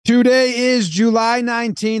Today is July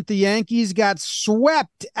 19th. The Yankees got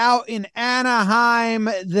swept out in Anaheim.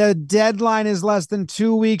 The deadline is less than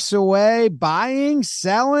 2 weeks away. Buying,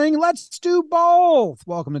 selling, let's do both.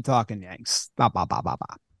 Welcome to Talking Yanks. Ba, ba, ba, ba,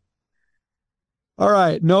 ba. All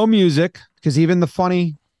right, no music because even the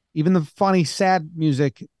funny, sad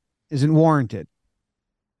music isn't warranted.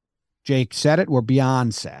 Jake said it. We're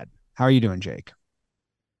beyond sad. How are you doing, Jake?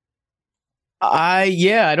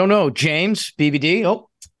 I don't know. James, BBD. Oh,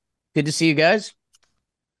 good to see you guys.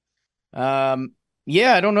 I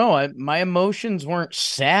don't know. My emotions weren't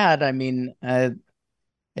sad. I mean,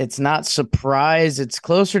 it's not surprise. It's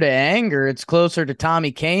closer to anger. It's closer to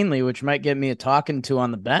Tommy Canley, which might get me a talking to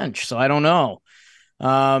on the bench. So I don't know.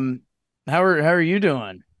 How are you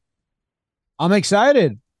doing? I'm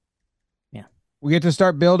excited. Yeah. We get to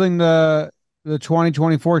start building the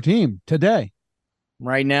 2024 team today.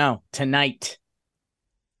 Right now, tonight.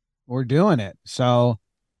 We're doing it. So,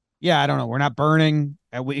 yeah, I don't know. We're not burning.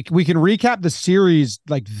 We can recap the series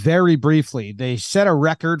like very briefly. They set a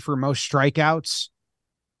record for most strikeouts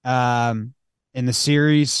in the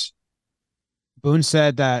series. Boone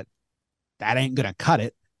said that ain't going to cut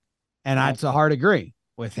it. And that's a hard agree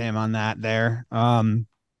with him on that there.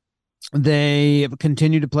 They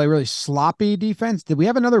continue to play really sloppy defense. Did we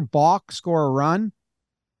have another balk score a run?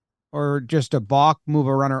 Or just a balk move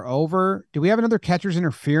a runner over? Do we have another catcher's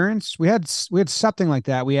interference? We had something like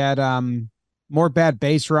that. We had more bad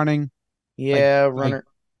base running. Yeah, runner.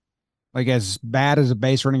 Like as bad as a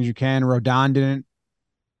base running as you can. Rodon didn't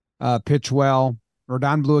pitch well.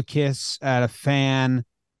 Rodon blew a kiss at a fan,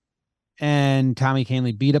 and Tommy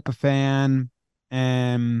Canley beat up a fan,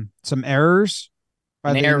 and some errors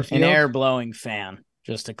by the an air blowing fan.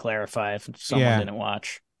 Just to clarify, if someone didn't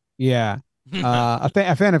watch. Yeah. A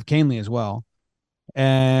fan of Canley as well.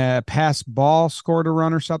 Pass ball scored a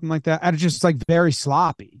run or something like that. And just like very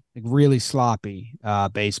sloppy, like really sloppy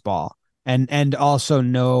baseball, and also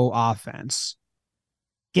no offense.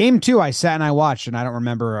 Game 2, I sat and I watched, and I don't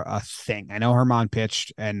remember a thing. I know Herman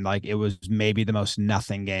pitched, and like it was maybe the most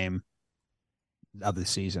nothing game of the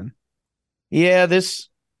season. Yeah,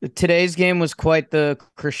 today's game was quite the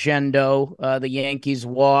crescendo. The Yankees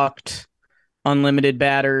walked unlimited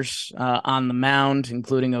batters on the mound,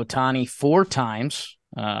 including Ohtani 4 times,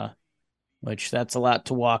 which that's a lot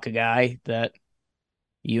to walk a guy that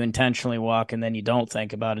you intentionally walk and then you don't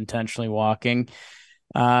think about intentionally walking.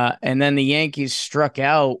 And then the Yankees struck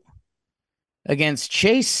out against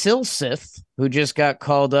Chase Silseth, who just got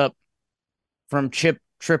called up from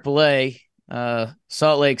AAA,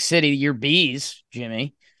 Salt Lake City, your bees,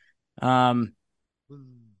 Jimmy. And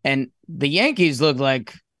the Yankees looked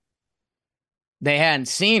like they hadn't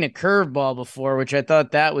seen a curveball before, which I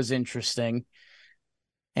thought that was interesting.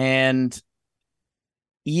 And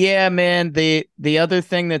yeah, man, the other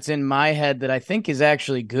thing that's in my head that I think is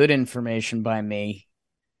actually good information by me,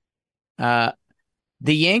 the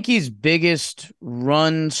Yankees' biggest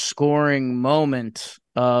run scoring moment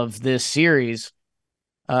of this series,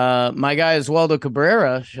 my guy Oswaldo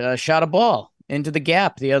Cabrera shot a ball into the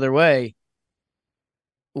gap the other way.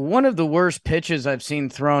 One of the worst pitches I've seen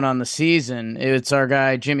thrown on the season. It's our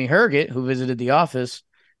guy, Jimmy Herget, who visited the office.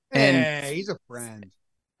 Hey, he's a friend.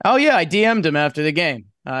 Oh, yeah, I DM'd him after the game.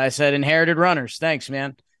 I said, inherited runners. Thanks,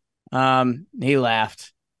 man. He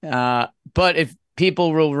laughed. But if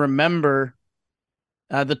people will remember,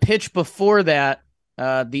 the pitch before that,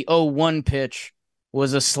 the 0-1 pitch,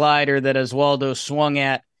 was a slider that Oswaldo swung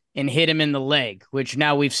at and hit him in the leg, which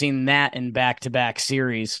now we've seen that in back-to-back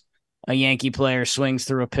series. A Yankee player swings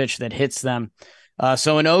through a pitch that hits them.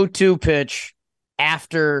 So an 0-2 pitch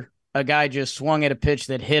after a guy just swung at a pitch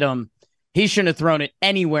that hit him, he shouldn't have thrown it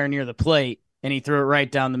anywhere near the plate, and he threw it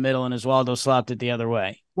right down the middle, and Oswaldo slapped it the other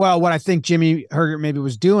way. Well, what I think Jimmy Herget maybe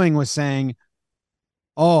was doing was saying,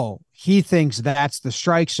 oh, he thinks that's the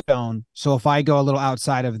strike zone. So if I go a little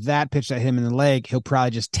outside of that pitch that hit him in the leg, he'll probably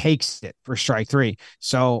just takes it for strike 3.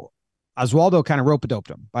 So Oswaldo kind of rope-a-doped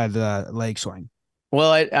him by the leg swing.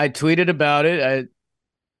 Well, I tweeted about it.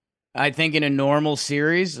 I think in a normal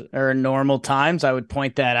series or normal times, I would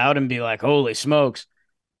point that out and be like, holy smokes.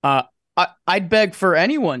 I'd beg for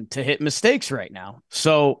anyone to hit mistakes right now.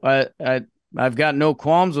 So I've got no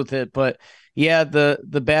qualms with it. But yeah,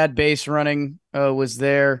 the bad base running was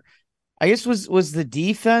there. I guess was the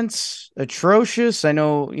defense atrocious? I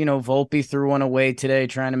know, Volpe threw one away today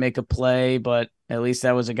trying to make a play, but at least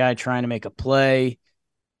that was a guy trying to make a play.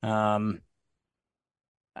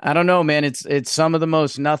 I don't know, man. It's some of the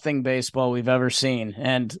most nothing baseball we've ever seen.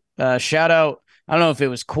 And shout out, I don't know if it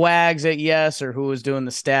was Quags at Yes or who was doing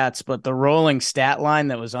the stats, but the rolling stat line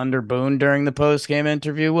that was under Boone during the post-game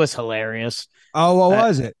interview was hilarious. Oh, what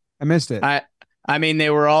was it? I missed it. I mean, they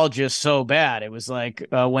were all just so bad. It was like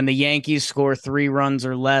when the Yankees score 3 runs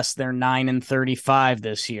or less, they're 9-35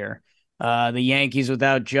 this year. The Yankees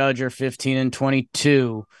without Judge are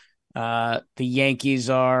 15-22. The Yankees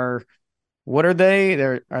are, what are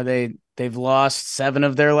they? They've lost 7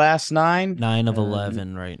 of their last 9. 9 of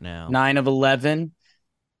 11 right now. 9 of 11.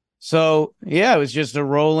 So yeah, it was just a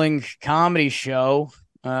rolling comedy show.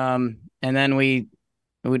 And then we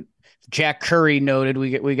Jack Curry noted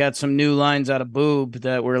we got some new lines out of Boob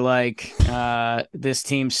that were like, this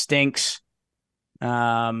team stinks.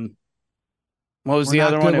 What was the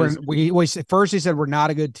other one? First he said we're not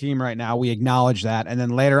a good team right now. We acknowledge that, and then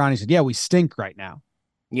later on he said, "Yeah, we stink right now."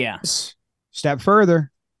 Yeah. Step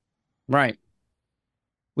further, right?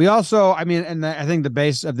 We also, I mean, and I think the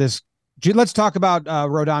base of this. Let's talk about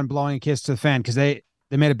Rodon blowing a kiss to the fan because they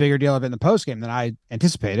made a bigger deal of it in the postgame than I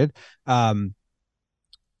anticipated.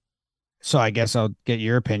 So I guess I'll get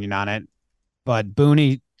your opinion on it. But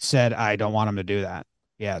Booney said, "I don't want him to do that."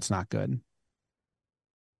 Yeah, it's not good.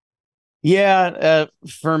 Yeah,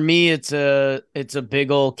 for me, it's a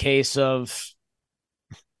big old case of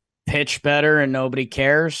pitch better and nobody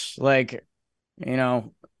cares. Like,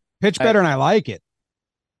 pitch better and I like it.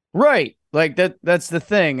 Right, like that's the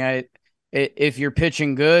thing. If you're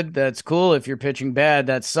pitching good, that's cool. If you're pitching bad,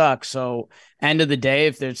 that sucks. So, end of the day,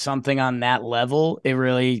 if there's something on that level,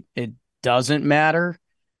 it doesn't matter.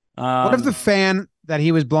 What if the fan that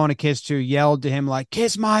he was blowing a kiss to yelled to him like,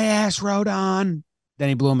 "Kiss my ass, Rodon"? Then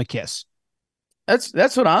he blew him a kiss.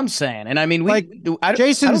 That's what I'm saying. And I mean,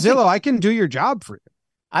 Jason Zillow, I can do your job for you.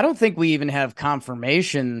 I don't think we even have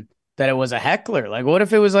confirmation that it was a heckler. Like, what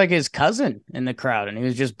if it was like his cousin in the crowd and he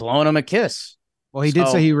was just blowing him a kiss? Well, he did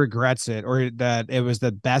say he regrets it, or that it was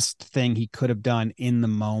the best thing he could have done in the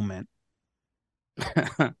moment.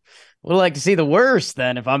 Would like to see the worst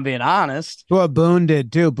then, if I'm being honest. What Boone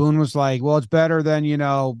did too. Boone was like, "Well, it's better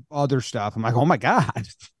than other stuff." I'm like, "Oh my god."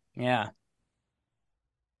 Yeah.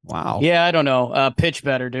 Wow. Yeah, I don't know. Pitch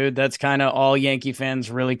better, dude. That's kind of all Yankee fans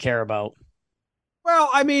really care about. Well,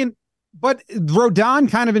 I mean, but Rodon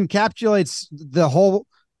kind of encapsulates the whole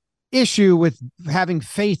issue with having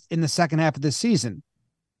faith in the second half of the season.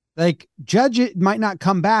 Like, Judge might not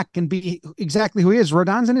come back and be exactly who he is.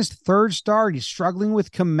 Rodon's in his third start. He's struggling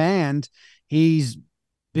with command. He's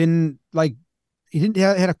been like, he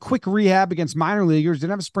had a quick rehab against minor leaguers,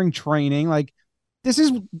 didn't have a spring training. Like, this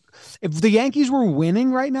is, if the Yankees were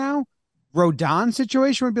winning right now, Rodon's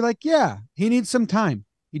situation would be like, yeah, he needs some time.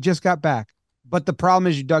 He just got back. But the problem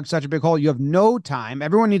is you dug such a big hole. You have no time.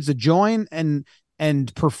 Everyone needs to join and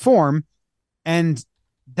perform. And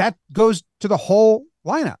that goes to the whole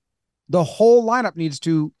lineup. The whole lineup needs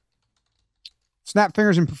to snap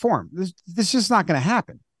fingers and perform. This is just not going to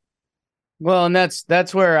happen. Well, and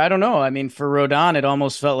that's where, I don't know. I mean, for Rodon, it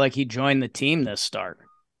almost felt like he joined the team this start.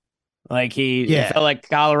 Like it felt like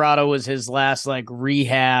Colorado was his last like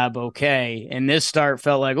rehab. Okay. And this start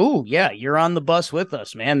felt like, oh yeah, you're on the bus with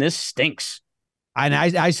us, man. This stinks. And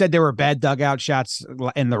I said there were bad dugout shots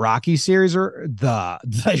in the Rocky series, or the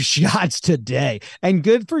shots today. And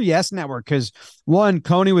good for Yes Network, because one,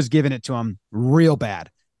 Coney was giving it to him real bad.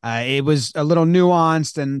 It was a little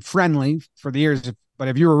nuanced and friendly for the ears, but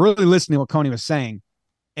if you were really listening to what Coney was saying,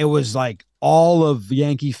 it was like all of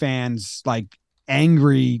Yankee fans, like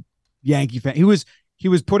angry Yankee fan. He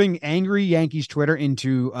was putting angry Yankees Twitter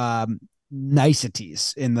into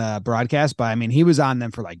niceties in the broadcast, but I mean, he was on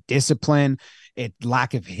them for like discipline,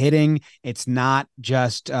 lack of hitting. It's not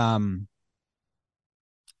just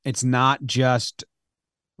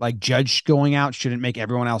like Judge going out shouldn't make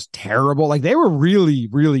everyone else terrible. Like, they were really,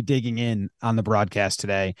 really digging in on the broadcast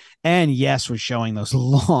today. And Yes was showing those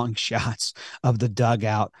long shots of the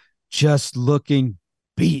dugout just looking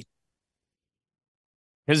beat.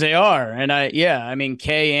 Because they are. And I mean,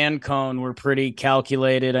 Kay and Cone were pretty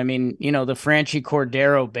calculated. I mean, the Franchi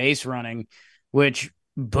Cordero base running, which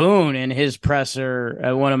Boone in his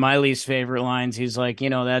presser, one of my least favorite lines, he's like,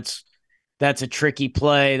 that's a tricky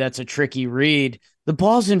play. That's a tricky read. The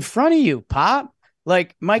ball's in front of you, Pop.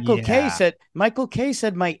 Like Michael Kay said, my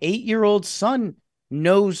 8-year-old son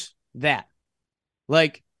knows that.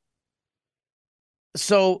 Like,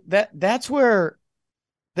 so that's where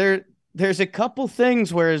there's a couple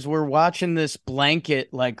things whereas we're watching this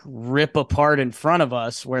blanket like rip apart in front of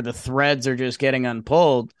us where the threads are just getting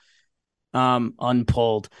unpulled. One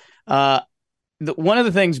of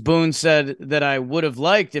the things Boone said that I would have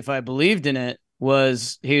liked if I believed in it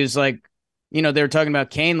was he was like, they were talking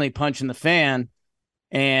about Canely punching the fan,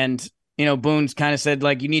 and Boone's kind of said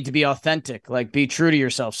like, you need to be authentic, like be true to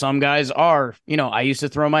yourself. Some guys are, I used to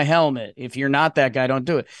throw my helmet. If you're not that guy, don't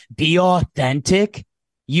do it. Be authentic.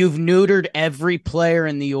 You've neutered every player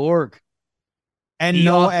in the org. And Be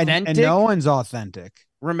no authentic. one's authentic.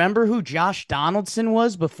 Remember who Josh Donaldson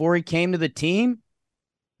was before he came to the team?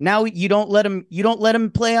 Now you don't let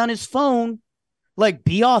him play on his phone. Like,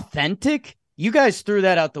 be authentic. You guys threw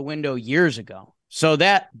that out the window years ago. So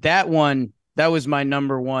that was my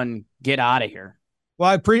number one. Get out of here. Well,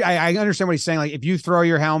 I understand what he's saying. Like, if you throw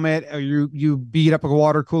your helmet or you beat up a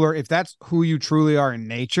water cooler, if that's who you truly are in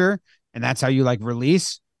nature and that's how you like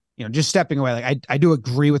release, just stepping away. Like, I do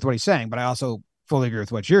agree with what he's saying, but I also fully agree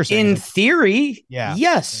with what you're saying. In like, theory, yeah,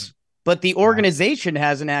 yes, but the organization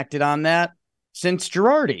hasn't acted on that since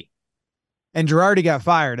Girardi. And Girardi got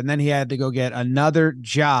fired, and then he had to go get another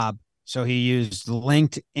job. So he used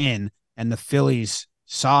LinkedIn, and the Phillies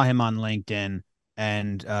saw him on LinkedIn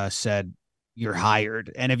and said, "You're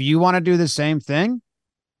hired." And if you want to do the same thing,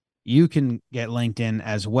 you can get LinkedIn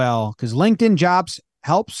as well, because LinkedIn Jobs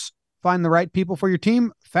helps find the right people for your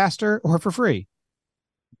team faster or for free.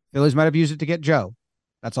 Phillies might have used it to get Joe.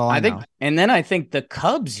 That's all I know. Think, and then I think the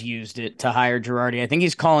Cubs used it to hire Girardi. I think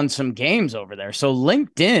he's calling some games over there. So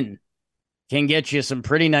LinkedIn can get you some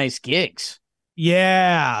pretty nice gigs.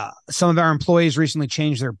 Yeah. Some of our employees recently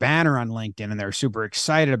changed their banner on LinkedIn, and they're super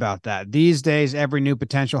excited about that. These days, every new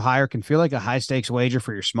potential hire can feel like a high stakes wager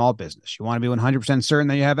for your small business. You want to be 100% certain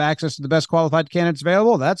that you have access to the best qualified candidates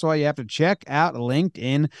available? That's why you have to check out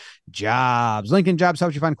LinkedIn Jobs. LinkedIn Jobs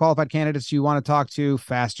helps you find qualified candidates you want to talk to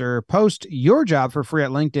faster. Post your job for free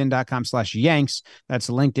at linkedin.com/Yanks. That's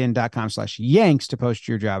linkedin.com/Yanks to post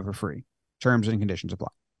your job for free. Terms and conditions apply.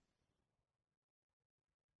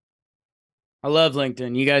 I love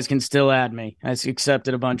LinkedIn. You guys can still add me. I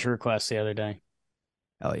accepted a bunch of requests the other day.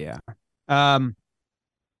 Hell yeah. All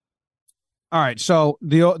right. So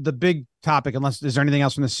the big topic, unless is there anything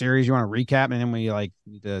else from the series you want to recap, and then we like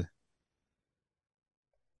need to.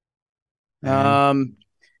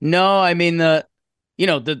 No, I mean the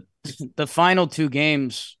final two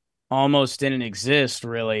games almost didn't exist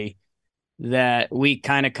really. That we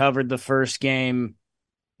kind of covered the first game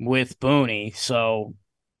with Booney, so.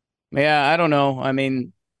 Yeah, I don't know. I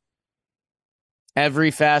mean, every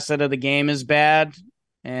facet of the game is bad,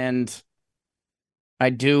 and I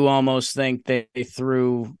do almost think they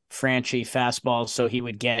threw Franchy fastballs so he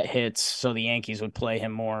would get hits, so the Yankees would play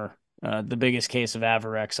him more. The biggest case of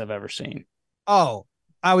Averex I've ever seen. Oh,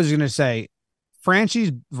 I was gonna say,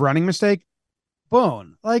 Franchy's running mistake.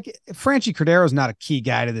 Boom. Like, Franchy Cordero's not a key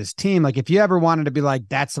guy to this team. Like, if you ever wanted to be like,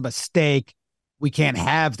 that's a mistake, we can't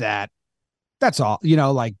have that. That's all.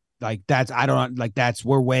 Like that's I don't like that's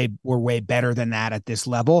we're way better than that at this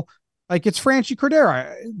level. Like, it's Franchy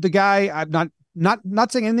Cordero, the guy. I'm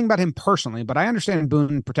not saying anything about him personally, but I understand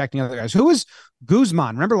Boone protecting other guys. Who is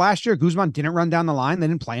Guzman? Remember last year, Guzman didn't run down the line. They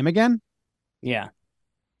didn't play him again. Yeah,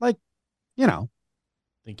 like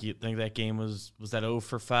Think that game was that 0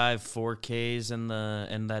 for 5, 4 Ks in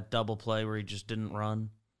that double play where he just didn't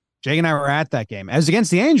run. Jake and I were at that game. It was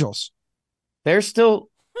against the Angels. They're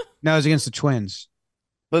still. No, it was against the Twins.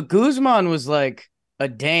 But Guzman was like a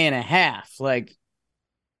day and a half. Like,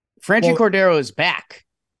 Franchy Cordero is back.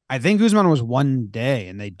 I think Guzman was 1 day,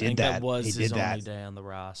 and they did that. That was his only day on the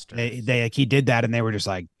roster. He did that, and they were just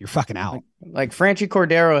like, "You're fucking out." Like Franchy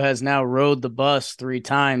Cordero has now rode the bus 3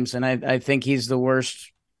 times, and I think he's the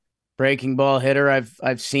worst breaking ball hitter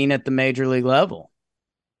I've seen at the major league level.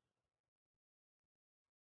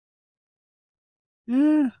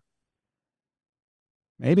 Yeah,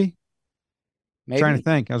 maybe. Trying to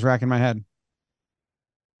think. I was racking my head.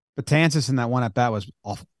 But Betances in that one at bat was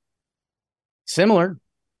awful. Similar.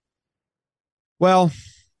 Well,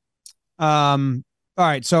 all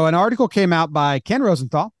right. So an article came out by Ken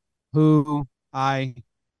Rosenthal, who I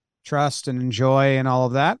trust and enjoy and all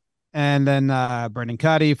of that. And then Brendan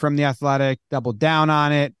Cuddy from The Athletic doubled down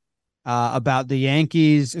on it about the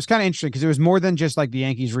Yankees. It was kind of interesting because it was more than just like the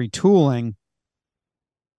Yankees retooling.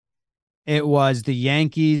 It was the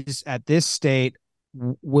Yankees at this state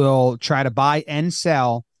will try to buy and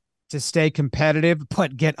sell to stay competitive,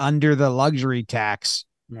 but get under the luxury tax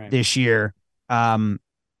this year,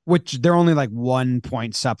 which they're only like 1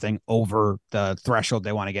 point something over the threshold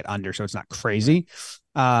they want to get under. So it's not crazy,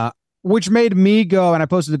 which made me go, and I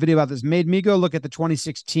posted a video about this, made me go look at the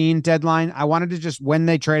 2016 deadline. I wanted to just, when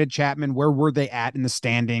they traded Chapman, where were they at in the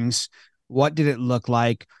standings? What did it look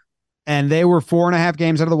like? And they were 4.5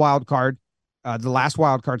 games out of the wild card. The last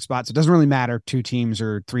wild card spot. So it doesn't really matter 2 teams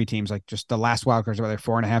or 3 teams, like just the last wild card spot. They're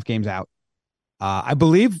 4.5 games out. I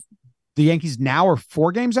believe the Yankees now are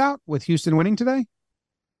 4 games out with Houston winning today.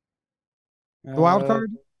 The wild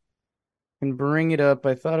card. Can bring it up.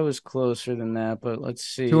 I thought it was closer than that, but let's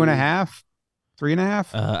see. 2.5.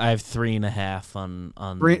 3.5. I have 3.5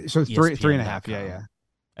 on Three. So three, 3.5. ESPN.com Yeah.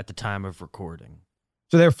 at the time of recording.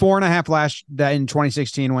 So they're 4.5 in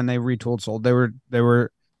 2016 when they retooled sold. They were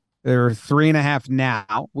 3.5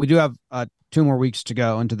 now. We do have 2 more weeks to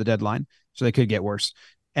go into the deadline, so they could get worse.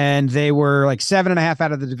 And they were like 7.5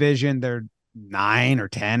 out of the division. They're 9 or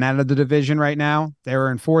 10 out of the division right now. They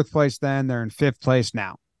were in 4th place then. They're in 5th place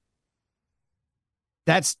now.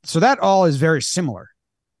 That all is very similar.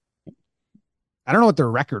 I don't know what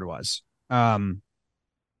their record was. That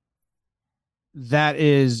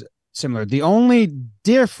is similar. The only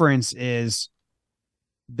difference is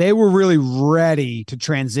they were really ready to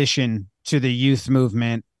transition to the youth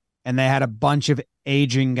movement, and they had a bunch of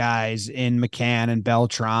aging guys in McCann and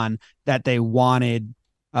Beltran that they wanted.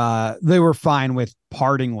 They were fine with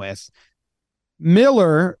parting with.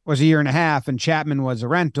 Miller was a 1.5 years, and Chapman was a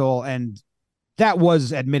rental, and that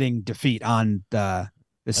was admitting defeat on the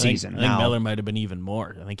season. I think Miller might have been even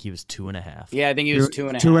more. I think he was 2.5. Yeah, I think he was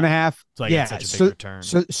 2.5. 2.5. So yeah, such a big return.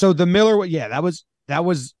 So the Miller, it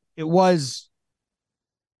was.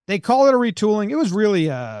 They call it a retooling. It was really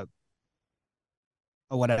a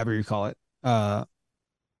whatever you call it.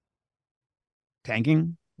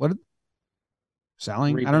 Tanking? What?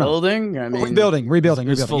 Selling? Rebuilding? I don't know. Rebuilding.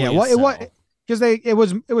 Yeah, well, it was because it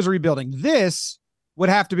was rebuilding. This would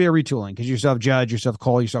have to be a retooling because you still have Judge, you still have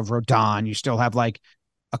Cole, you still have Rodon, you still have like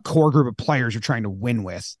a core group of players you're trying to win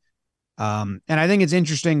with. And I think it's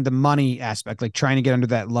interesting the money aspect, like trying to get under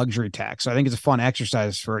that luxury tax. So I think it's a fun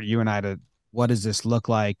exercise for you and I to, what does this look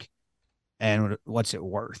like and what's it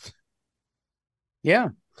worth? Yeah.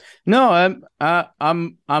 No,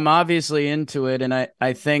 I'm obviously into it, and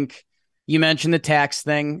I think you mentioned the tax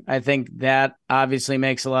thing. I think that obviously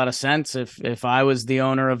makes a lot of sense. If I was the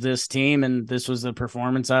owner of this team and this was the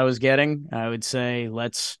performance I was getting, I would say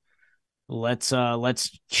let's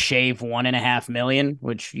shave $1.5 million,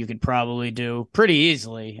 which you could probably do pretty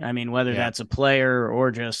easily. I mean, whether that's a player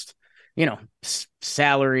or just,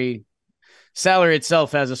 salary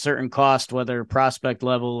itself has a certain cost, whether prospect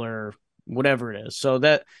level or whatever it is. So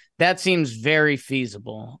that seems very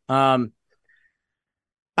feasible.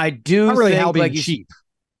 I do not really think like cheap.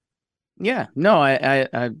 Yeah, no,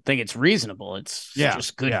 I think it's reasonable. It's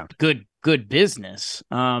just good business.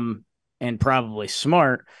 And probably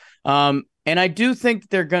smart. And I do think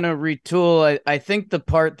they're going to retool. I think the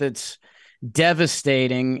part that's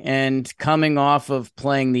devastating and coming off of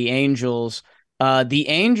playing the Angels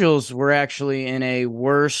were actually in a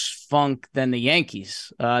worse funk than the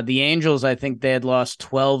Yankees. The Angels, I think they had lost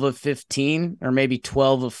 12 of 15 or maybe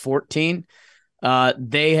 12 of 14.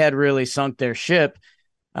 They had really sunk their ship,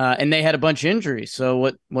 and they had a bunch of injuries.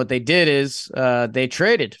 So what they did is they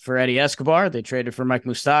traded for Eddie Escobar. They traded for Mike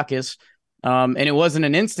Moustakas. And it wasn't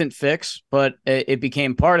an instant fix, but it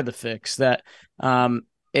became part of the fix. That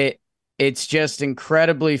it's just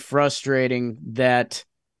incredibly frustrating that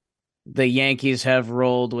the Yankees have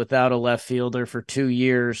rolled without a left fielder for 2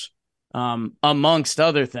 years, amongst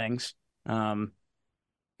other things, and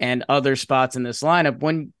other spots in this lineup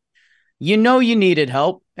when you needed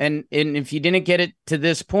help. And if you didn't get it to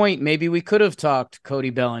this point, maybe we could have talked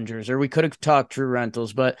Cody Bellingers or we could have talked Drew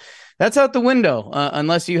Rentals, but that's out the window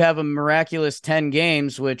unless you have a miraculous 10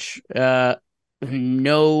 games, which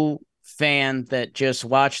no fan that just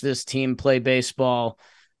watched this team play baseball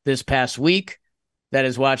this past week, that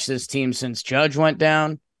has watched this team since Judge went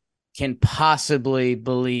down, can possibly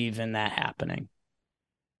believe in that happening.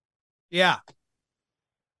 Yeah.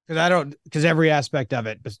 Because every aspect of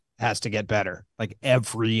it has to get better. Like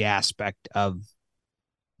every aspect of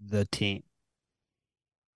the team.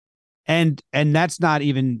 And that's not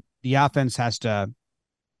even, the offense has to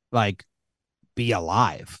like be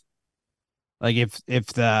alive. Like if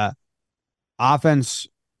the offense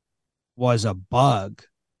was a bug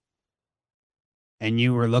and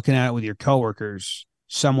you were looking at it with your coworkers,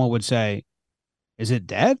 someone would say, is it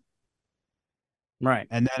dead? Right.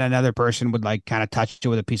 And then another person would like kind of touch it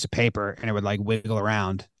with a piece of paper and it would like wiggle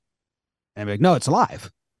around and be like, no, it's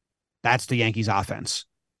alive. That's the Yankees offense.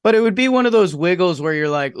 But it would be one of those wiggles where you're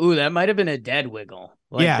like, ooh, that might have been a dead wiggle.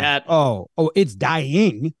 Like that. Oh, it's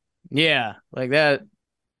dying. Yeah. Like that.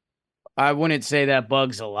 I wouldn't say that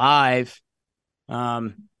bug's alive.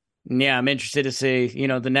 Yeah, I'm interested to see,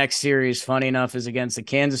 the next series, funny enough, is against the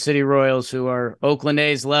Kansas City Royals, who are Oakland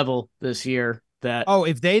A's level this year.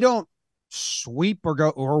 If they don't sweep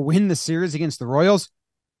or win the series against the Royals,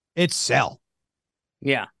 it's sell.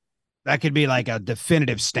 Yeah. That could be like a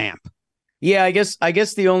definitive stamp. Yeah, I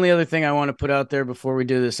guess the only other thing I want to put out there before we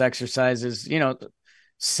do this exercise is,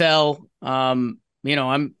 sell. I'm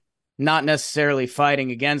not necessarily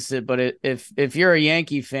fighting against it, but if you're a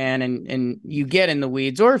Yankee fan and you get in the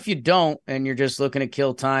weeds, or if you don't and you're just looking to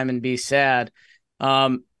kill time and be sad,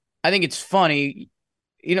 I think it's funny.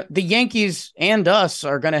 The Yankees and us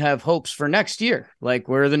are going to have hopes for next year. Like,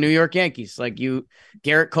 we're the New York Yankees. Like,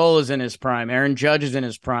 Garrett Cole is in his prime. Aaron Judge is in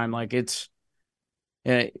his prime. Like,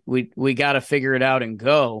 we got to figure it out and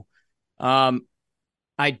go.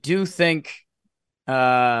 I do think,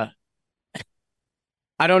 I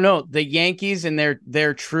don't know, the Yankees and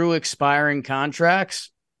their true expiring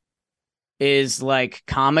contracts is like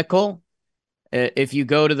comical. If you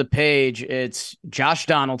go to the page, it's Josh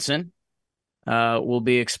Donaldson will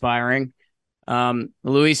be expiring.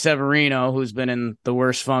 Luis Severino, who's been in the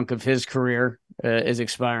worst funk of his career, is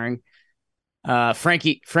expiring.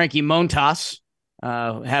 Frankie Montas,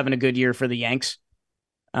 having a good year for the Yanks.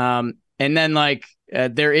 And then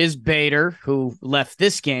there is Bader, who left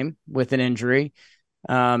this game with an injury.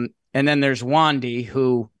 And then there's Wandy,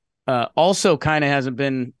 who also kind of hasn't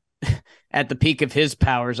been at the peak of his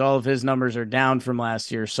powers. All of his numbers are down from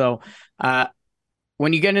last year. So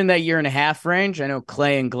when you get in that 1.5 year range, I know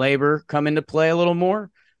Clay and Glaber come into play a little more,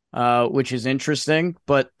 which is interesting.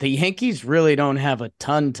 But the Yankees really don't have a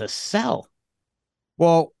ton to sell.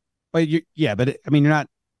 Well, you're not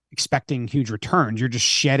expecting huge returns. You're just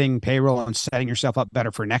shedding payroll and setting yourself up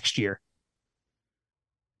better for next year.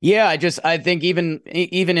 Yeah, I think even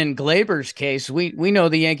in Glaber's case, we know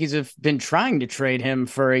the Yankees have been trying to trade him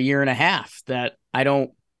for 1.5 years. That I don't.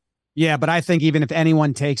 Yeah, but I think even if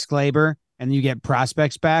anyone takes Glaber and you get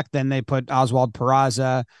prospects back, then they put Oswald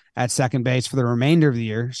Peraza at second base for the remainder of the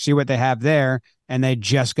year, see what they have there, and they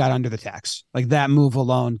just got under the tax. Like, that move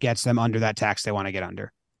alone gets them under that tax they want to get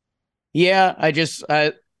under. Yeah,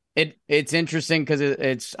 it's interesting because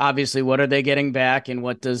it's obviously, what are they getting back and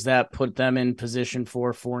what does that put them in position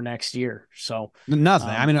for next year? So nothing.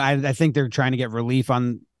 I think they're trying to get relief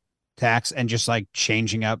on tax and just like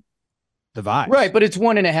changing up the vibe. Right, but it's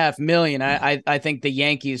 $1.5 million. I think the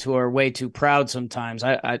Yankees, who are way too proud sometimes,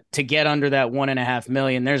 to get under that $1.5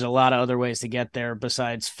 million, there's a lot of other ways to get there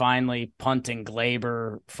besides finally punting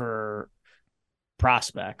Glaber for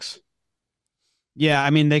prospects. Yeah,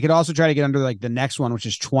 they could also try to get under like the next one, which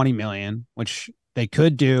is $20 million, which they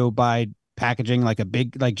could do by packaging like a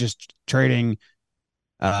big, like just trading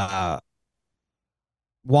Wandy,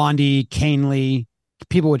 Canely.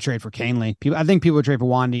 People would trade for Canely. I think people would trade for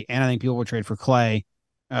Wandy, and I think people would trade for Clay.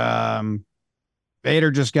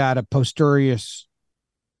 Bader just got a posterior,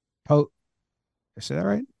 I say that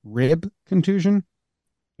right? Rib contusion.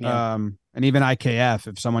 Yeah. And even IKF,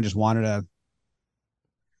 if someone just wanted a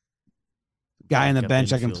guy in the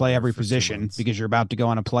bench that can play every position, because you're about to go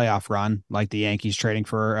on a playoff run, like the Yankees trading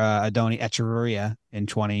for Adoni Echeverria in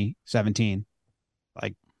 2017.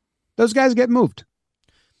 Like, those guys get moved.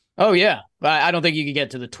 Oh, yeah. I don't think you could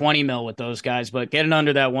get to the 20 mil with those guys, but getting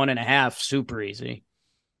under that 1.5, super easy.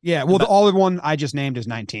 Yeah, well, all the one I just named is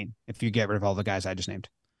 19, if you get rid of all the guys I just named.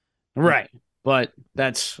 Right. But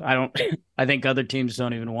I think other teams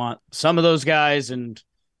don't even want some of those guys. And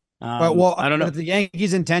I don't know. If the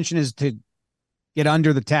Yankees' intention is to get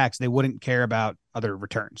under the tax, they wouldn't care about other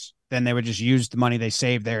returns. Then they would just use the money they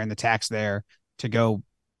saved there and the tax there to go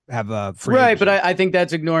have a free. Right, but I think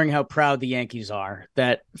that's ignoring how proud the Yankees are.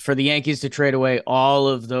 That for the Yankees to trade away all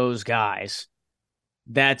of those guys,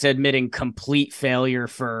 that's admitting complete failure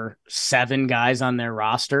for 7 guys on their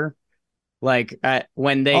roster. Like,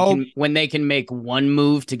 when they can make one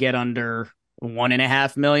move to get under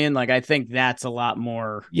 $1.5 million, like, I think that's a lot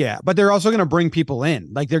more. Yeah, but they're also going to bring people in.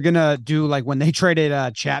 Like, they're going to do, like, when they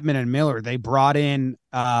traded Chapman and Miller, they brought in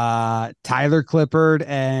Tyler Clippard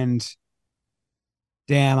and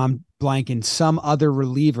I'm blanking, some other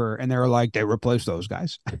reliever, and they were like, they replaced those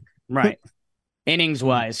guys. Right. Innings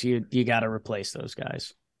wise, you got to replace those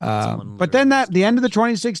guys. But then the end of the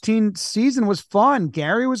 2016 season was fun.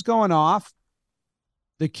 Gary was going off.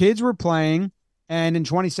 The kids were playing. And in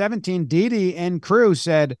 2017, Didi and crew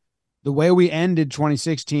said, the way we ended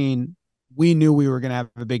 2016, we knew we were going to have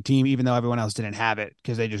a big team, even though everyone else didn't have it,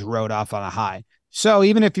 because they just rode off on a high. So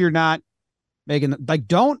even if you're not making, like,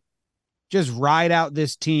 don't just ride out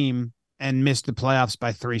this team and miss the playoffs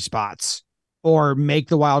by 3 spots, or make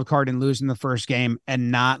the wild card and lose in the first game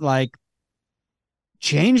and not, like,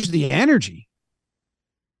 change the energy.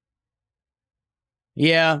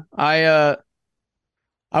 Yeah, I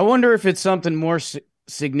wonder if it's something more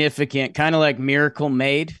significant, kind of like Miracle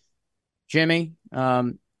Made, Jimmy.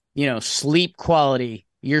 Sleep quality,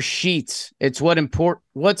 your sheets. It's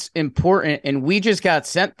what's important, and we just got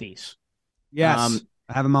sent these. Yes,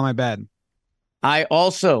 I have them on my bed. I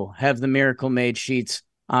also have the Miracle Made sheets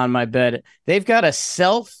on my bed. They've got a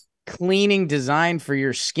self cleaning designed for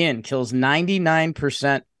your skin, kills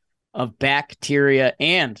 99% of bacteria,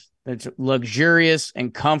 and it's luxurious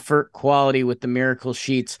and comfort quality with the Miracle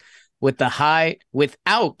Sheets without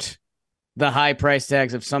the high price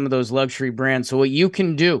tags of some of those luxury brands. So what you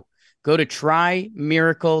can do, go to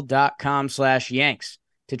trymiracle.com/Yanks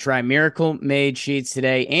to try Miracle Made sheets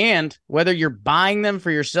today. And whether you're buying them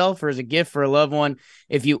for yourself or as a gift for a loved one,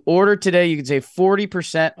 if you order today, you can save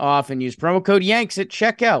 40% off and use promo code Yanks at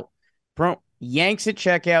checkout. Yanks at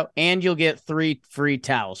checkout, and you'll get 3 free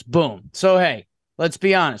towels. Boom. So, hey, let's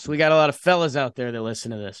be honest. We got a lot of fellas out there that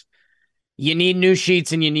listen to this. You need new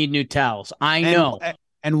sheets and you need new towels. I know.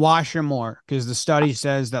 And wash them more, because the study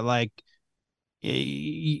says that like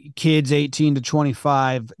kids 18 to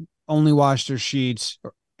 25 only wash their sheets.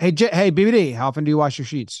 Hey, BBD, how often do you wash your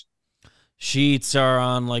sheets? Sheets are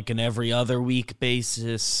on like an every other week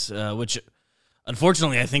basis, which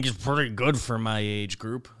unfortunately I think is pretty good for my age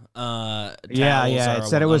group. Yeah. It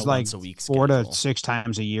said it was like 4 to 6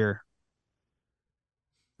 times a year.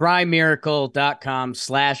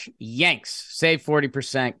 Trymiracle.com/Yanks. Save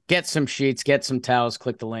 40%. Get some sheets, get some towels.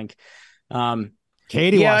 Click the link.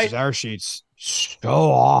 Katie washes our sheets so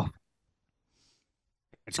off.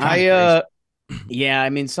 It's kind of crazy. Yeah, I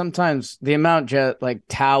mean, sometimes the amount like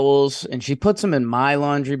towels, and she puts them in my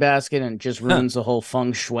laundry basket and just ruins the whole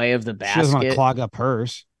feng shui of the basket. She doesn't want to clog up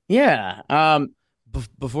hers. Yeah.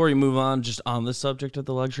 Before you move on, just on the subject of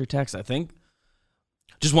the luxury tax, I think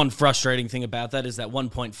just one frustrating thing about that is that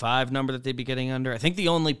 1.5 number that they'd be getting under. I think the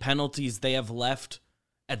only penalties they have left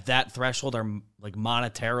at that threshold are like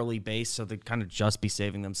monetarily based, so they'd kind of just be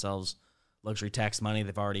saving themselves luxury tax money.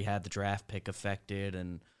 They've already had the draft pick affected,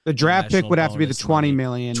 and the draft pick would have to be the 20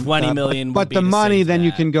 million. 20 million, but the money then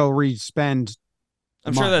you can go re-spend.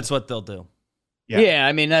 I'm sure that's what they'll do. Yeah,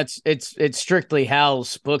 I mean it's strictly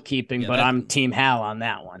Hal's bookkeeping, but I'm Team Hal on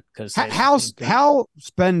that one because Hal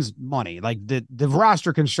spends money. Like the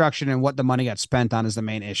roster construction and what the money got spent on is the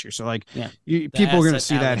main issue. So like people are going to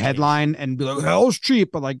see that headline and be like, "Hal's cheap,"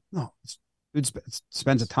 but like no, it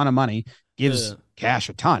spends a ton of money, gives cash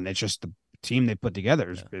a ton. It's just the team they put together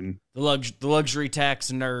has been the luxury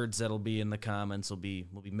tax nerds that'll be in the comments will be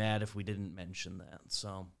mad if we didn't mention that.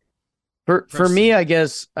 So for me, I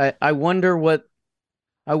guess I wonder what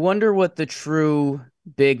the true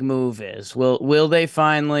big move is. Will they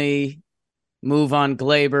finally move on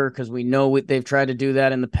Glaber? Because we know they've tried to do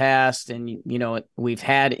that in the past, and we've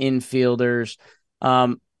had infielders.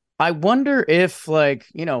 I wonder if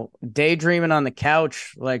daydreaming on the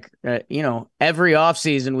couch, every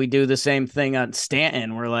offseason we do the same thing on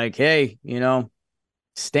Stanton. We're like, hey,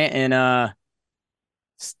 Stanton's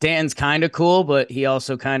kind of cool, but he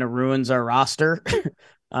also kind of ruins our roster.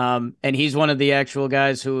 And he's one of the actual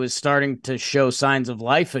guys who is starting to show signs of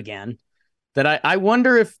life again. That I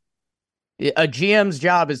wonder if a GM's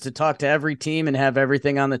job is to talk to every team and have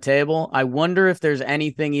everything on the table. I wonder if there's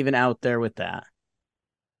anything even out there with that.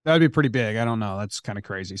 That would be pretty big. I don't know. That's kind of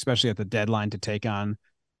crazy, especially at the deadline to take on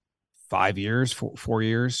 4 years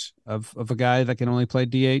of a guy that can only play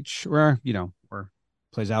DH or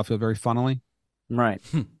plays outfield very funnily. Right.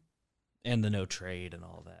 And the no trade and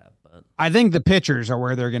all that. But I think the pitchers are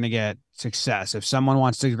where they're going to get success. If someone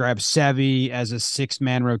wants to grab Sevy as a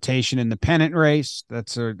 6-man rotation in the pennant race,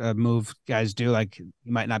 that's a move guys do. Like, he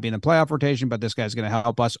might not be in the playoff rotation, but this guy's going to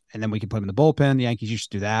help us. And then we can put him in the bullpen. The Yankees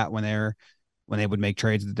used to do that when they would make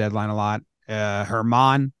trades at the deadline a lot.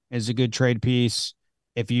 Herman is a good trade piece.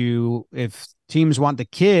 If teams want the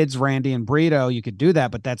kids, Randy and Brito, you could do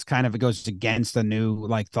that, but that's it goes against the new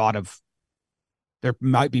thought of there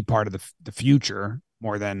might be part of the future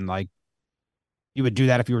more than you would do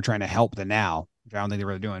that if you were trying to help the now, which I don't think they're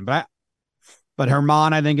really doing. But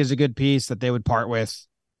Herman, I think, is a good piece that they would part with.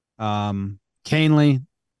 Canely,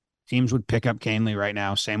 teams would pick up Canely right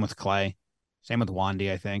now. Same with Clay. Same with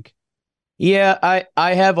Wandy, I think. Yeah,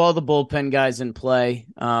 I have all the bullpen guys in play.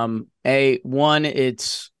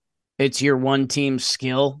 It's your one team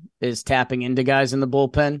skill is tapping into guys in the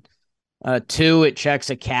bullpen. 2, it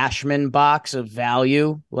checks a Cashman box of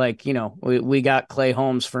value. We got Clay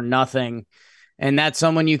Holmes for nothing, and that's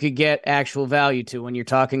someone you could get actual value to when you're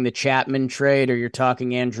talking the Chapman trade or you're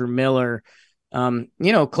talking Andrew Miller.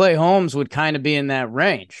 Clay Holmes would kind of be in that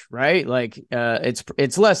range, right?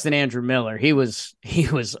 It's less than Andrew Miller. He was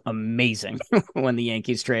amazing when the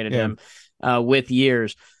Yankees traded him with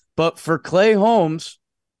years. But for Clay Holmes,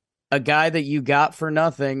 a guy that you got for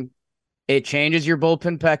nothing, it changes your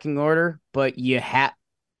bullpen pecking order, but you'd have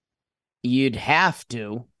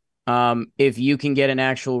to if you can get an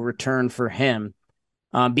actual return for him,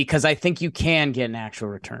 because I think you can get an actual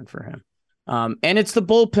return for him. And it's the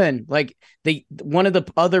bullpen. Like one of the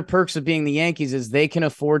other perks of being the Yankees is they can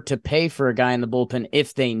afford to pay for a guy in the bullpen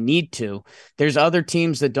if they need to. There's other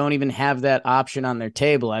teams that don't even have that option on their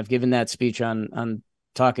table. I've given that speech on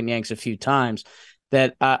Talking Yanks a few times.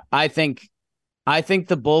 That I think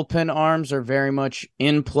the bullpen arms are very much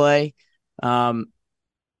in play.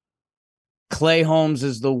 Clay Holmes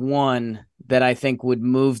is the one that I think would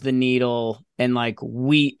move the needle. And I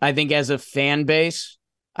think as a fan base,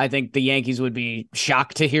 I think the Yankees would be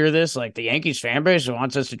shocked to hear this. Like, the Yankees fan base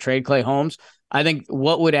wants us to trade Clay Holmes. I think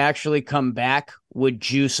what would actually come back would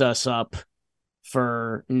juice us up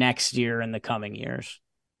for next year and the coming years.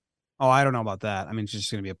 Oh, I don't know about that. I mean, it's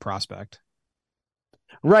just going to be a prospect.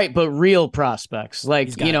 Right, but real prospects.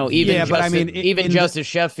 Even Justice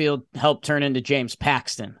Sheffield helped turn into James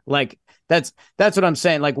Paxton. Like, that's what I'm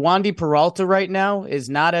saying. Like, Wandy Peralta right now is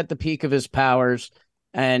not at the peak of his powers,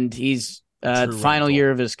 and he's final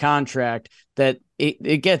year of his contract. That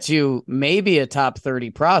it gets you maybe a top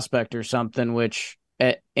 30 prospect or something, which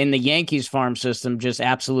in the Yankees farm system just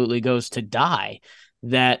absolutely goes to die.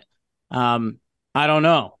 That I don't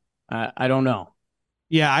know. I don't know.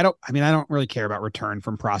 Yeah, I don't really care about return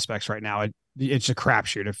from prospects right now. It's a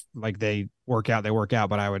crapshoot. If they work out, they work out,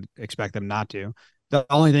 but I would expect them not to. The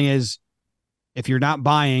only thing is, if you're not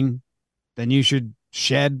buying, then you should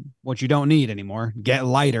shed what you don't need anymore, get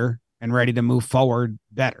lighter and ready to move forward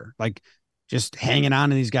better. Like, just hanging on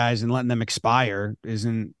to these guys and letting them expire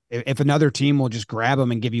isn't, if another team will just grab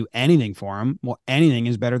them and give you anything for them, well, anything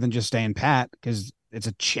is better than just staying pat because it's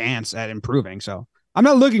a chance at improving. So I'm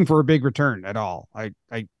not looking for a big return at all. I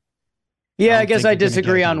guess I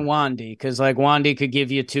disagree on Wandy, because Wandy could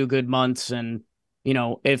give you 2 good months, and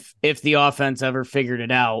if the offense ever figured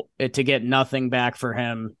it out, to get nothing back for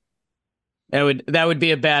him, that would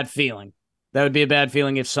be a bad feeling. That would be a bad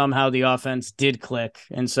feeling if somehow the offense did click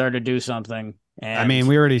and started to do something. And I mean,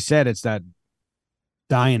 we already said it's that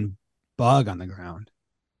dying bug on the ground.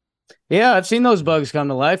 Yeah, I've seen those bugs come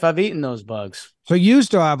to life. I've eaten those bugs. So you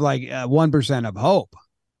still have 1% of hope.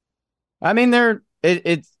 I mean,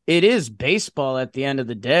 it is baseball at the end of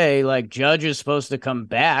the day. Like, Judge is supposed to come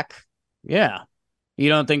back. Yeah. You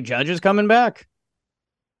don't think Judge is coming back?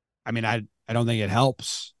 I mean, I don't think it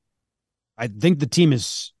helps. I think the team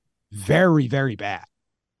is very, very bad.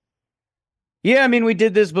 Yeah, I mean, we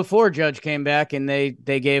did this before Judge came back, and they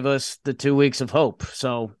gave us the 2 weeks of hope.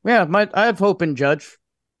 So, yeah, I have hope in Judge.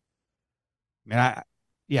 I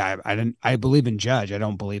mean, I believe in Judge. I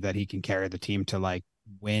don't believe that he can carry the team to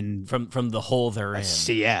win from the hole they're in.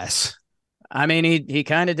 CS. I mean, he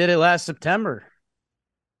kind of did it last September.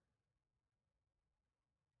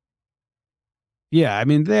 Yeah, I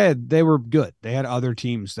mean, they were good. They had other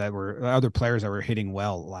players that were hitting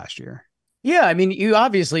well last year. Yeah, I mean, you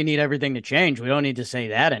obviously need everything to change. We don't need to say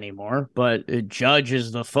that anymore, but Judge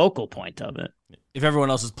is the focal point of it. If everyone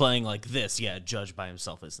else is playing like this, yeah, Judge by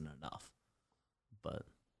himself isn't enough. But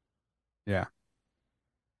yeah,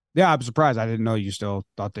 I'm surprised. I didn't know you still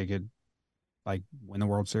thought they could win the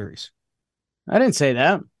World Series. I didn't say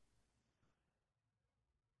that.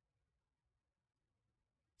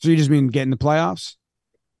 So you just mean get in the playoffs?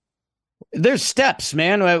 There's steps,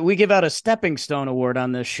 man. We give out a stepping stone award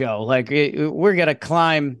on this show. We're going to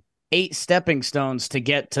climb 8 stepping stones to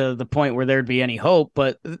get to the point where there'd be any hope.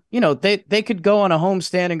 But, they could go on a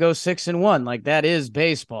homestand and go 6-1. Like, that is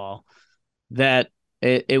baseball. That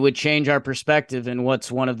it would change our perspective in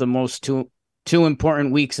what's one of the most two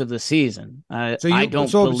important weeks of the season. I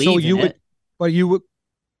don't believe in it. But you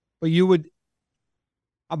would.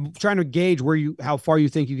 I'm trying to gauge how far you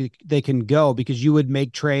think they can go, because you would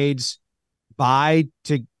make trades to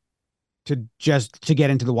get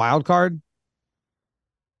into the wild card.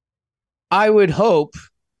 I would hope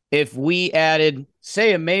if we added,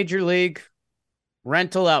 say, a major league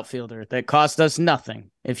rental outfielder that cost us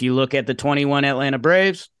nothing. If you look at the 21 Atlanta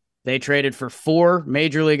Braves, they traded for 4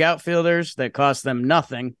 major league outfielders that cost them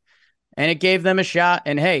nothing, and it gave them a shot.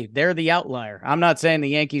 And hey, they're the outlier. I'm not saying the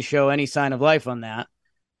Yankees show any sign of life on that,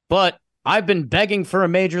 but I've been begging for a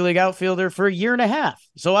major league outfielder for a year and a half.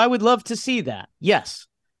 So I would love to see that. Yes.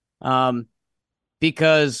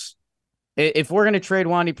 Because if we're going to trade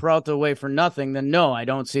Wandy Peralta away for nothing, then no, I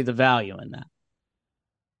don't see the value in that.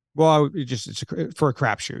 Well, it's for a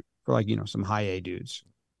crapshoot for some high A dudes.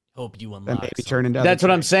 Hope you unlock. Maybe turn into. That's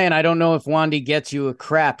what I'm saying. I don't know if Wandy gets you a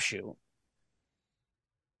crapshoot.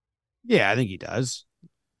 Yeah, I think he does.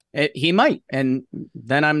 He might, and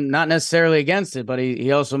then I'm not necessarily against it, but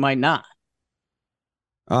he also might not.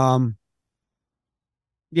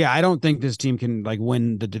 Yeah, I don't think this team can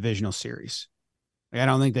win the divisional series. I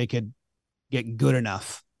don't think they could get good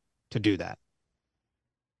enough to do that.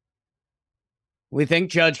 We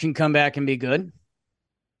think Judge can come back and be good.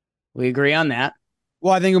 We agree on that.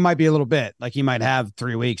 Well, I think it might be a little bit like he might have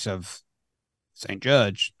 3 weeks of St.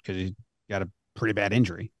 Judge because he got a pretty bad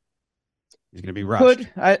injury. He's going to be rushed.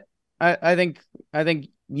 Could I think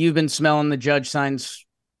you've been smelling the Judge signs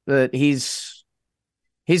that he's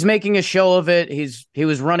making a show of it. He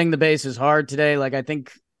was running the bases hard today. Like I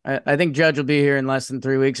think Judge will be here in less than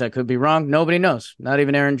 3 weeks. I could be wrong. Nobody knows. Not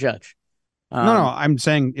even Aaron Judge. No, I'm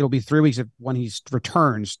saying it'll be 3 weeks when he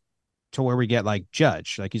returns to where we get like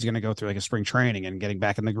Judge. Like he's going to go through like a spring training and getting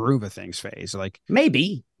back in the groove of things phase. Like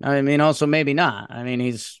maybe. I mean, also maybe not. I mean,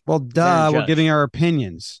 we're giving our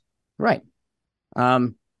opinions. Right.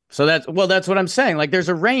 So that's what I'm saying. Like there's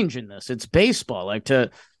a range in this. It's baseball. Like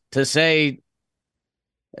to say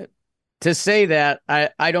that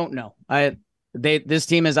I don't know. This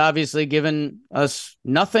team has obviously given us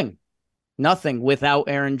nothing without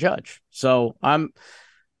Aaron Judge. So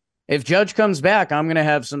if Judge comes back, I'm going to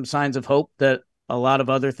have some signs of hope that a lot of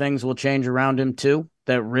other things will change around him too.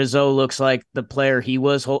 That Rizzo looks like the player he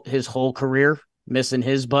was his whole career, missing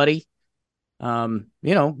his buddy.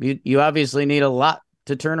 You obviously need a lot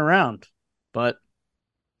to turn around, but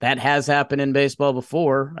that has happened in baseball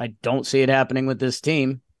before. I don't see it happening with this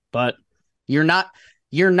team, but you're not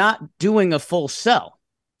doing a full sell.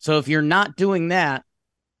 So if you're not doing that,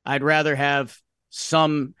 I'd rather have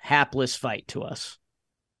some hapless fight to us.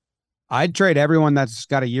 I'd trade everyone that's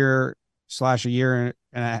got a year and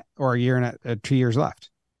 2 years left.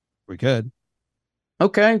 We could.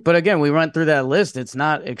 Okay, but again, we went through that list. It's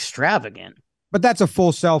not extravagant. But that's a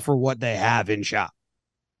full sell for what they have in shop.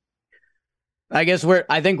 I guess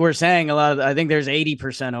I think we're saying I think there's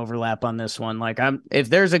 80% overlap on this one. Like if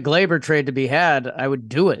there's a Glaber trade to be had, I would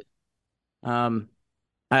do it.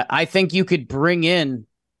 I think you could bring in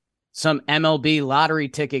some MLB lottery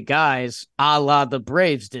ticket guys a la the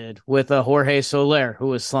Braves did with a Jorge Soler who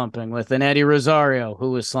was slumping, with an Eddie Rosario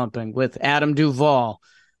who was slumping, with Adam Duvall,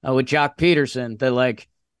 with Jock Peterson, that like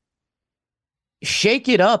shake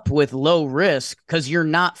it up with low risk because you're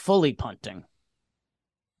not fully punting.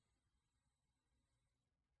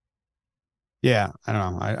 Yeah, I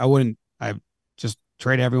don't know. I wouldn't. I just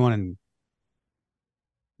trade everyone and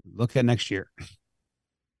look at next year.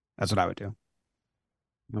 That's what I would do.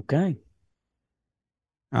 Okay.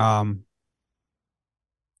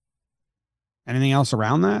 Anything else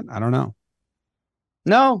around that? I don't know.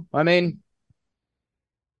 No, I mean,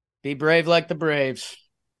 be brave like the Braves.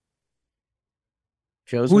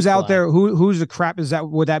 Who's out there? Who's the crap?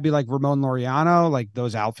 Would that be like Ramon Laureano, like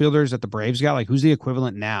those outfielders that the Braves got? Like who's the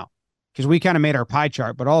equivalent now? Because we kind of made our pie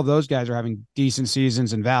chart, but all of those guys are having decent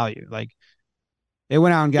seasons and value. Like they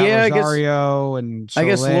went out and got Rosario and Soler. I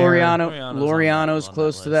guess Laureano's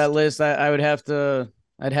close to that list. I'd have to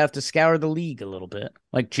scour the league a little bit.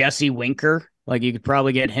 Like Jesse Winker, like you could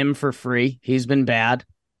probably get him for free. He's been bad.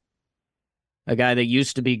 A guy that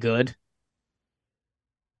used to be good.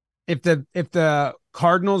 If the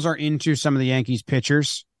Cardinals are into some of the Yankees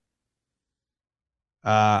pitchers,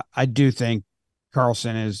 I do think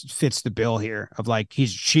Carlson fits the bill here of like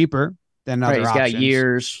he's cheaper than other options.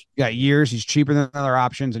 He's got years. He's cheaper than other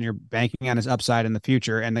options, and you're banking on his upside in the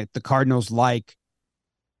future. And the Cardinals like,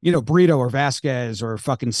 Brito or Vasquez or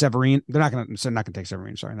fucking Severino. They're not gonna take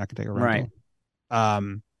Severino. Sorry, not gonna take a rental.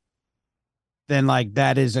 Right. Then like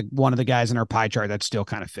that is one of the guys in our pie chart that still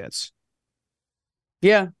kind of fits.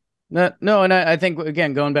 Yeah. No, and I think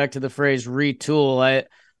again going back to the phrase retool,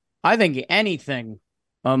 I think anything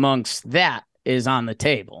amongst that is on the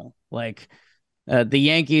table. Like the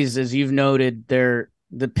Yankees, as you've noted, the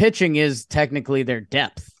pitching is technically their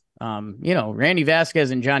depth. Randy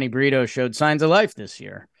Vasquez and Johnny Brito showed signs of life this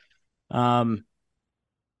year. I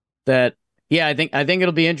think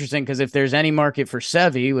it'll be interesting because if there's any market for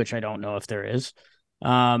Sevy, which I don't know if there is,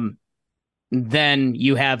 then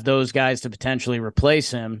you have those guys to potentially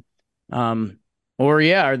replace him. Are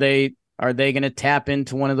they going to tap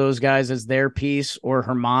into one of those guys as their piece, or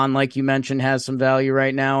Herman, like you mentioned, has some value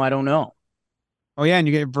right now? I don't know. Oh yeah, and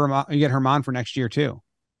you get Herman for next year too.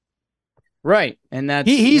 Right, and that's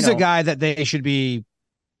he's a guy that they should be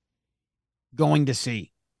going to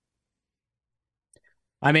see.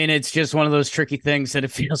 I mean, it's just one of those tricky things that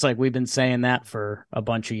it feels like we've been saying that for a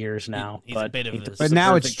bunch of years now. But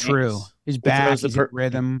now it's true. He's back. He's in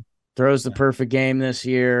rhythm. Throws the perfect game this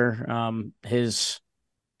year. His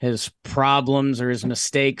problems or his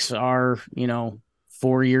mistakes are,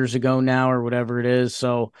 4 years ago now or whatever it is.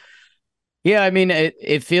 So, yeah, I mean,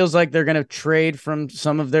 it feels like they're going to trade from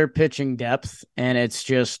some of their pitching depth, and it's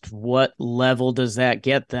just what level does that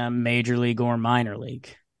get them, major league or minor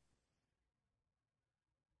league?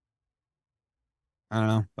 I don't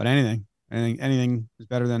know, but anything. Anything is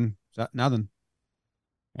better than nothing.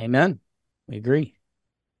 Amen. We agree.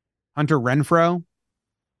 Hunter Renfro,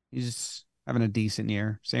 he's having a decent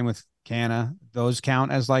year. Same with Canna. Those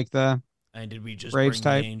count as like the And did we just Braves bring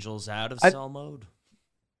type. the Angels out of I, sell mode?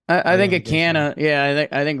 I think yeah, a Canna,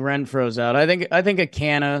 I think Renfro's out. I think a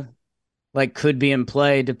Canna like could be in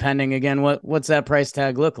play depending again what's that price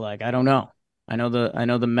tag look like? I don't know. I know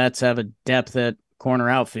the Mets have a depth at corner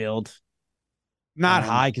outfield. Not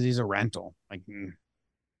high because he's a rental. Like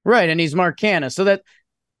right, and he's Mark Canna. So that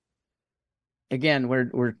again,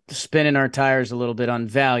 we're spinning our tires a little bit on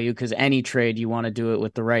value because any trade you want to do it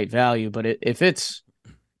with the right value. But if it's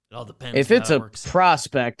it all depends if it's a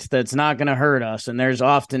prospect that's not going to hurt us, and there's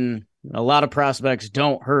often a lot of prospects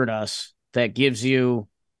don't hurt us, that gives you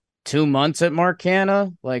 2 months at Mark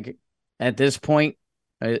Canna. Like at this point,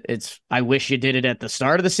 I wish you did it at the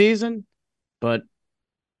start of the season, but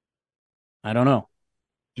I don't know.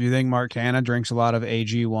 Do you think Mark Canna drinks a lot of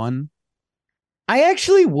AG1? I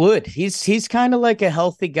actually would. He's kind of like a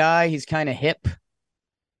healthy guy. He's kind of hip.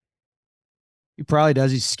 He probably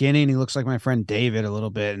does. He's skinny and he looks like my friend David a little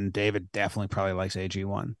bit. And David definitely probably likes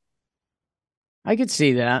AG1. I could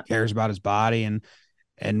see that. Cares about his body and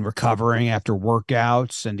recovering after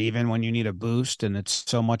workouts. And even when you need a boost, and it's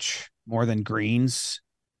so much more than greens.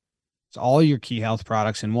 It's all your key health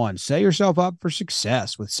products in one. Set yourself up for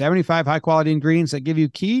success with 75 high quality ingredients that give you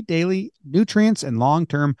key daily nutrients and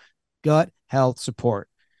long-term gut health support.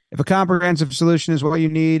 If a comprehensive solution is what you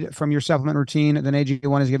need from your supplement routine, then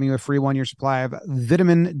AG1 is giving you a free 1-year supply of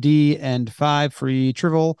vitamin D and 5 free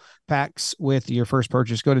triple packs with your first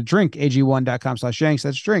purchase. Go to drinkag1.com/yanks.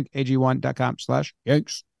 That's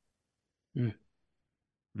drinkag1.com/yanks.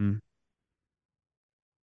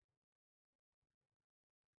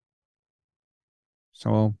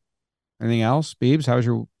 So, anything else, Beebs? How was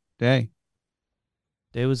your day?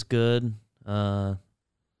 Day was good.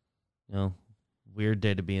 Weird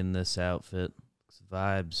day to be in this outfit.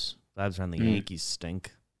 Vibes around the Yankees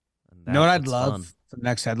stink. You know what I'd love for the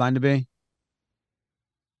next headline to be?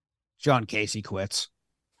 John Casey quits.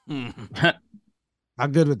 How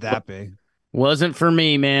good would that be? Wasn't for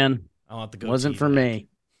me, man. I want the go. Wasn't for me.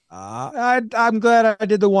 I'm glad I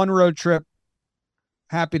did the one road trip.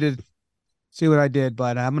 Happy to see what I did,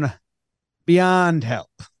 but I'm gonna beyond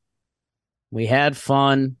help. We had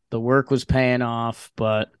fun. The work was paying off,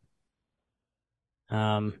 but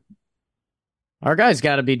our guy's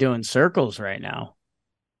got to be doing circles right now.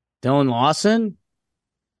 Dylan Lawson.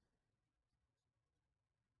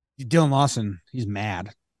 He's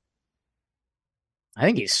mad. I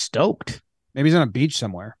think he's stoked. Maybe he's on a beach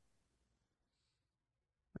somewhere.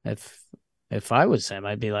 If I was him,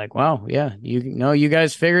 I'd be like, wow, yeah, you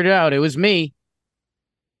guys figured it out. It was me.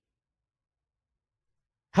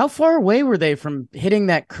 How far away were they from hitting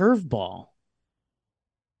that curveball?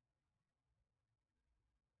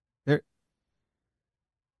 They're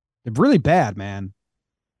really bad, man.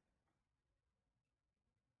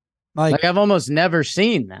 Like I've almost never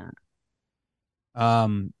seen that.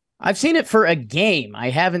 I've seen it for a game.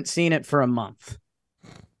 I haven't seen it for a month.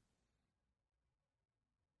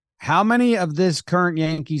 How many of this current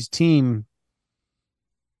Yankees team,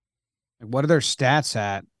 what are their stats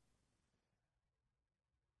at,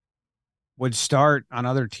 would start on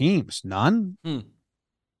other teams? None?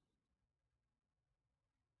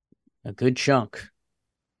 A good chunk.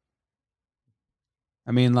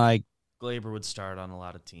 I mean, like Glaber would start on a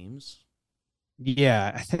lot of teams.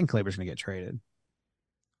 Yeah, I think Glaber's going to get traded.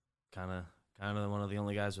 Kind of one of the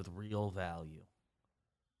only guys with real value.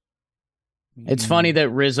 It's funny that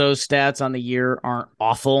Rizzo's stats on the year aren't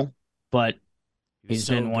awful, but he's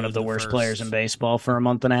been one of the worst players in baseball for a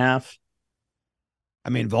month and a half. I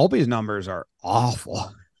mean, Volpe's numbers are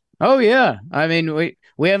awful. Oh yeah, I mean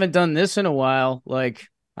we haven't done this in a while. Like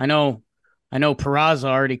I know Peraza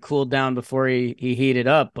already cooled down before he heated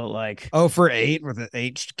up, but like 0 for 8 with the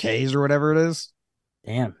 8 Ks or whatever it is.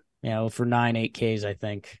 Damn, yeah, 0 for 9, 8 Ks, I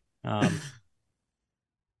think.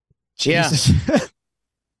 Jesus. Yeah.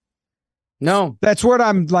 No, that's what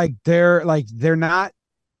I'm like. They're not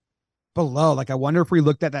below. Like I wonder if we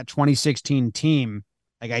looked at that 2016 team.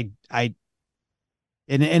 Like and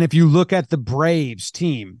if you look at the Braves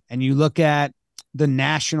team and you look at the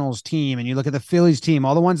Nationals team and you look at the Phillies team,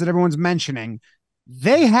 all the ones that everyone's mentioning,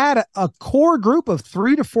 they had a core group of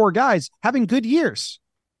 3 to 4 guys having good years.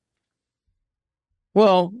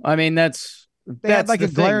 Well, I mean, that's had like a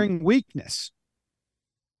glaring weakness.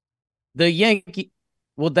 The Yankee,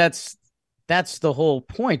 well, that's the whole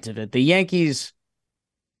point of it. The Yankees,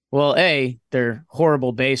 well, they're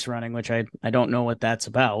horrible base running, which I don't know what that's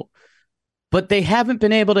about. but they haven't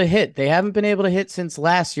been able to hit. They haven't been able to hit since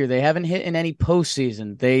last year. They haven't hit in any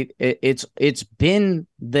postseason. It's been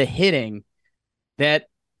the hitting that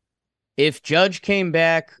if Judge came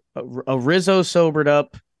back, a Rizzo sobered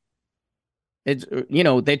up. It's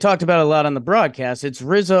they talked about it a lot on the broadcast. It's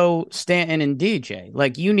Rizzo, Stanton, and DJ.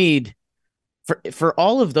 Like you need for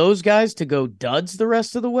all of those guys to go duds the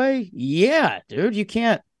rest of the way. Yeah, dude, you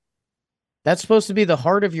can't. That's supposed to be the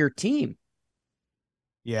heart of your team.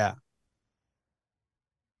 Yeah.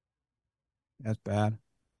 That's bad.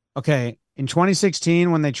 Okay. In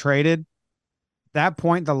 2016, when they traded, at that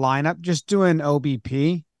point, the lineup, just doing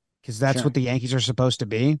OBP, because that's what the Yankees are supposed to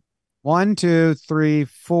be. 1, 2, 3,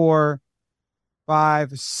 4,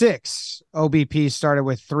 5, 6. OBP started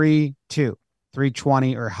with 3, 2,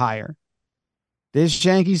 320 or higher. This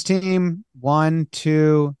Yankees team, 1,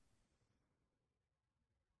 2,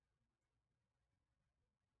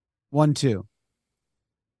 1, 2.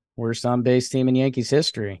 Worst on base team in Yankees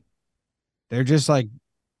history. They're just like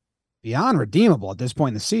beyond redeemable at this point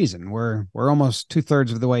in the season. We're almost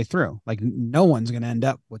 2/3 of the way through. Like no one's going to end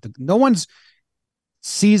up with no one's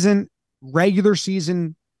regular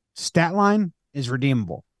season stat line is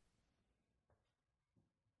redeemable.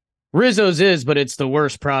 Rizzo's is, but it's the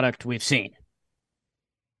worst product we've seen.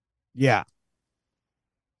 Yeah.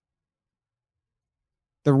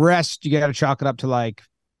 The rest, you got to chalk it up to like,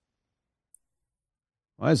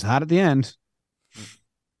 well, it's hot at the end.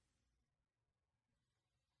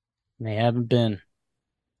 They haven't been.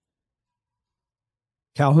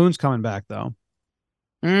 Calhoun's coming back though.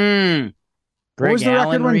 Greg what was the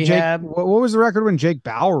Allen record when rehab. what was the record when Jake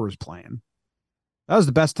Bauer was playing? That was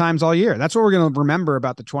the best times all year. That's what we're going to remember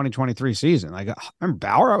about the 2023 season. Like, remember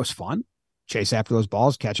Bauer? That was fun. Chase after those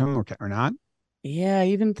balls, catch them or not. Yeah, I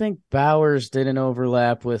even think Bowers didn't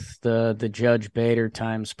overlap with the Judge Bader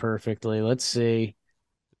times perfectly. Let's see.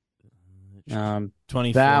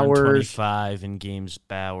 24 Bowers, and 25 in games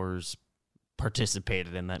Bowers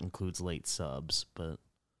participated in. That includes late subs, but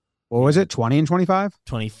what was it? 20 and 25?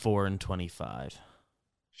 24 and 25.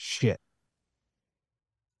 Shit.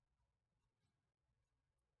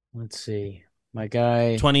 Let's see. My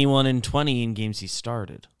guy 21 and 20 in games he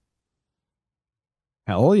started.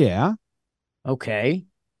 Hell yeah. Okay.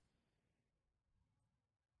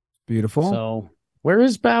 Beautiful. So where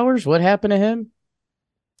is Bowers? What happened to him?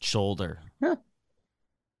 Shoulder. Huh.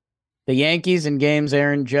 The Yankees in games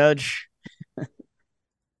Aaron Judge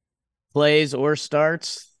plays or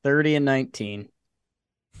starts 30 and 19.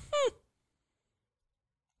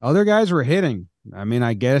 Other guys were hitting. I mean,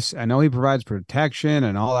 I guess I know he provides protection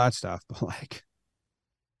and all that stuff, but like,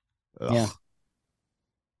 ugh. Yeah.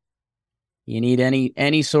 You need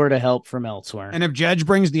any sort of help from elsewhere. And if Judge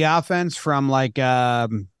brings the offense from like a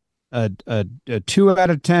 2 out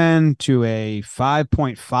of 10 to a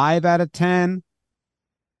 5.5 out of 10,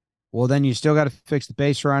 well, then you still got to fix the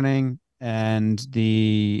base running and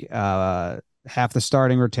the half the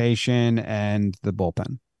starting rotation and the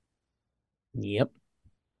bullpen. Yep.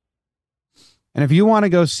 And if you want to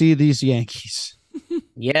go see these Yankees,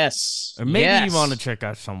 yes, or maybe you want to check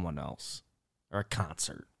out someone else or a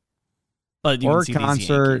concert. But you or can see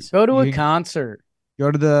concert, go to a concert. Go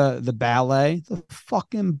to the ballet, the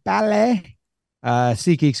fucking ballet.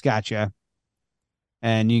 SeatGeek's got you.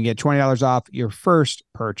 And you can get $20 off your first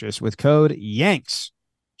purchase with code YANKS.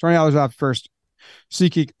 $20 off first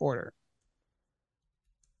SeatGeek order.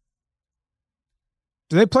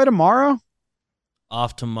 Do they play tomorrow?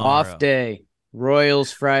 Off tomorrow. Off day.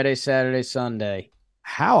 Royals Friday, Saturday, Sunday.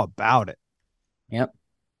 How about it? Yep.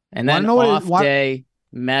 And then off day,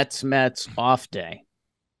 Mets, off day.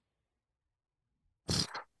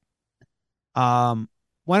 When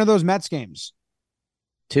are those Mets games?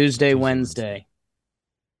 Tuesday, Wednesday.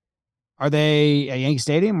 Are they at Yankee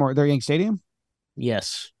Stadium or they're Yankee Stadium?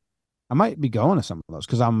 Yes. I might be going to some of those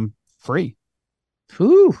because I'm free.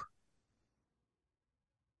 Whew.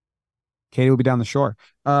 Katie will be down the shore.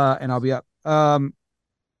 And I'll be up. I'm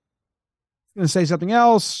gonna say something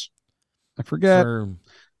else. I forget.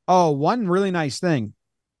 One really nice thing.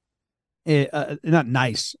 Not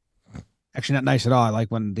nice. Actually, not nice at all. I like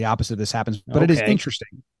when the opposite of this happens, but it is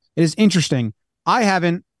interesting. It is interesting. I've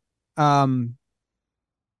been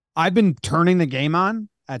turning the game on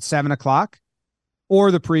at 7:00 or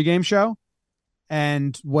the pregame show.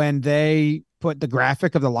 And when they put the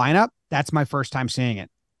graphic of the lineup, that's my first time seeing it.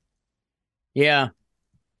 Yeah.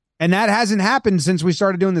 And that hasn't happened since we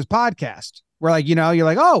started doing this podcast. We're like, you're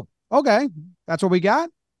like, oh, okay, that's what we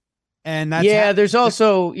got. And that's there's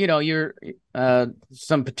also, you're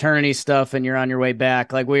some paternity stuff and you're on your way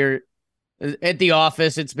back. Like At the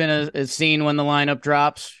office, it's been a scene when the lineup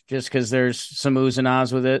drops, just because there's some oohs and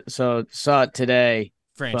ahs with it. So saw it today.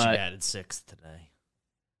 Franchi batted 6th today.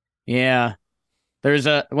 Yeah,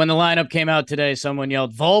 when the lineup came out today, someone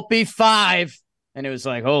yelled Volpe 5, and it was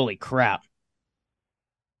like, holy crap.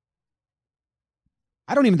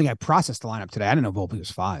 I don't even think I processed the lineup today. I didn't know Volpe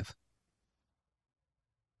was 5.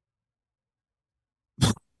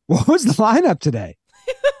 What was the lineup today?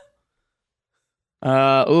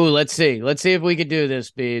 Let's see. Let's see if we could do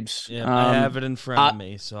this, Beebs. Yeah, I have it in front of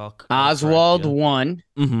me, so I'll Oswald 1.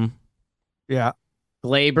 Mm-hmm. Yeah.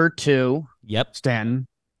 Glaber 2. Yep. Stanton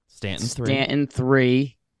 3. Stanton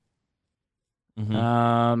 3.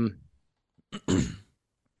 Mm-hmm.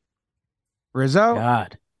 Rizzo?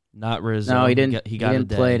 God. Not Rizzo. No, he didn't. He got didn't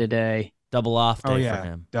play today. Double off day for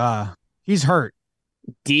him. Duh. He's hurt.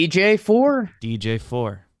 DJ 4. DJ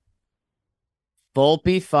 4.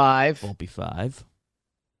 Volpe 5. Volpe 5.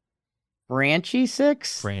 Franchi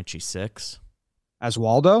 6. Franchi 6.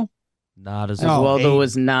 Aswaldo? Not as Oswaldo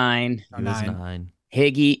was 9. He was 9.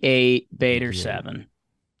 Higgy 8. Bader Higgy 7.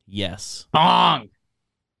 Yes. Bong.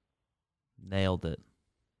 Nailed it.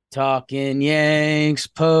 Talking Yanks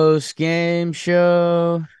post game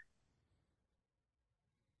show.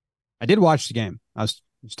 I did watch the game. I was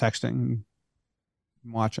texting,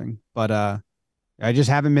 watching, but I just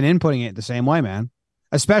haven't been inputting it the same way, man.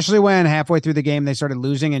 Especially when halfway through the game they started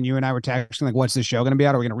losing, and you and I were texting like, "What's the show going to be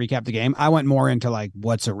about? Are we going to recap the game?" I went more into like,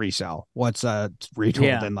 "What's a resell? What's a retold?"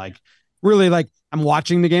 Yeah. And like, really, like I'm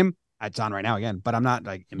watching the game. It's on right now again, but I'm not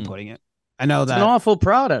like inputting it. I know It's that an awful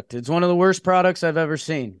product. It's one of the worst products I've ever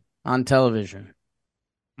seen on television.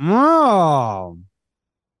 Oh,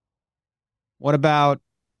 what about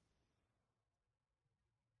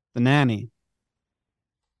The Nanny?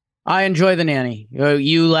 I enjoy The Nanny.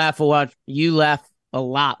 You laugh a lot. You laugh a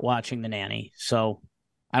lot watching The Nanny. So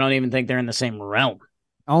I don't even think they're in the same realm.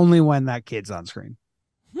 Only when that kid's on screen.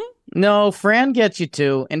 No, Fran gets you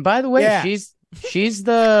too. And by the way, Yeah. she's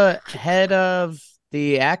the head of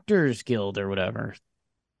the Actors Guild or whatever.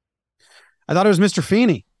 I thought it was Mr.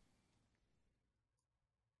 Feeney.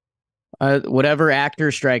 Whatever actor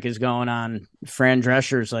strike is going on, Fran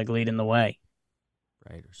Drescher's like leading the way.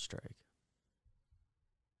 Writer's strike.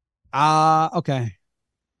 Okay.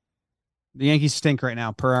 The Yankees stink right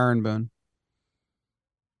now, per Aaron Boone.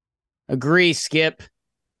 Agree, Skip.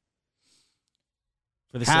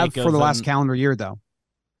 For the last calendar year, though.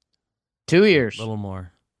 2 years. A little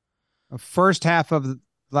more. The first half of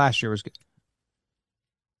last year was good.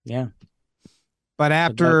 Yeah. But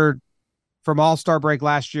from All-Star break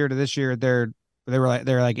last year to this year, they're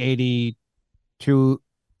like 82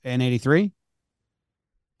 and 83.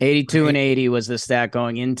 82 and 80 was the stat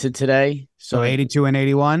going into today. So 82 and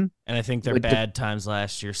 81. And I think their bad times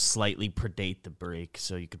last year slightly predate the break,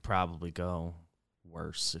 so you could probably go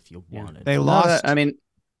worse if you wanted. They lost. I mean,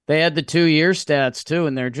 they had the 2-year stats too,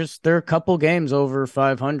 and they're a couple games over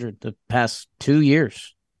 500 the past 2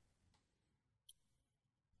 years.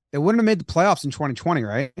 They wouldn't have made the playoffs in 2020,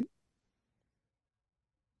 right?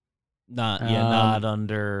 Not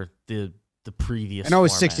under the previous. I know it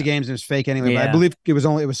was format. 60 games and it was fake anyway, but Yeah. I believe it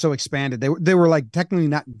was so expanded. They were like technically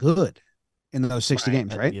not good in those 60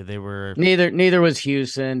 games, right? Yeah, they were. Neither was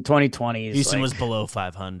Houston. 2020. Houston was below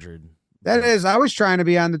 500. That is, I was trying to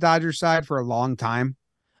be on the Dodgers side for a long time.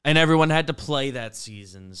 And everyone had to play that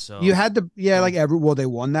season, so You had to, they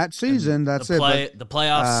won that season. That's it. But The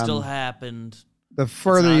playoffs still happened. the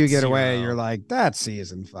further not you get 0. away, you're like, that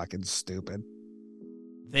season fucking stupid.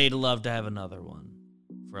 They'd love to have another one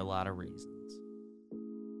for a lot of reasons.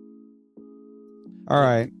 All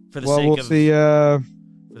right. For the sake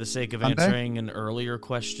of Sunday? answering an earlier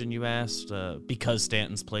question you asked, because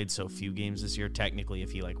Stanton's played so few games this year, technically,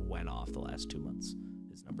 if he went off the last 2 months,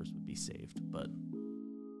 his numbers would be saved. But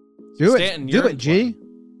Do Stanton, it. you're Do in it, G.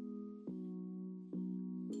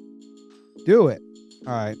 Do it.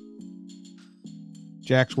 All right.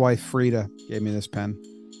 Jack's wife, Frida, gave me this pen.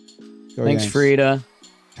 Go Thanks, Yanks. Frida.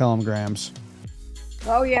 Tell him, Grams.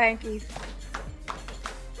 Go Yankees.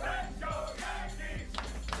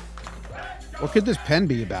 What could this pen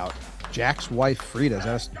be about? Jack's wife, Frida. Is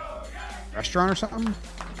that a restaurant or something?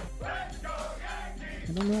 I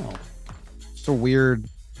don't know. It's a weird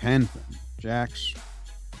pen. Jack's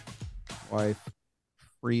wife,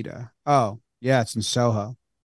 Frida. Oh, yeah, it's in Soho.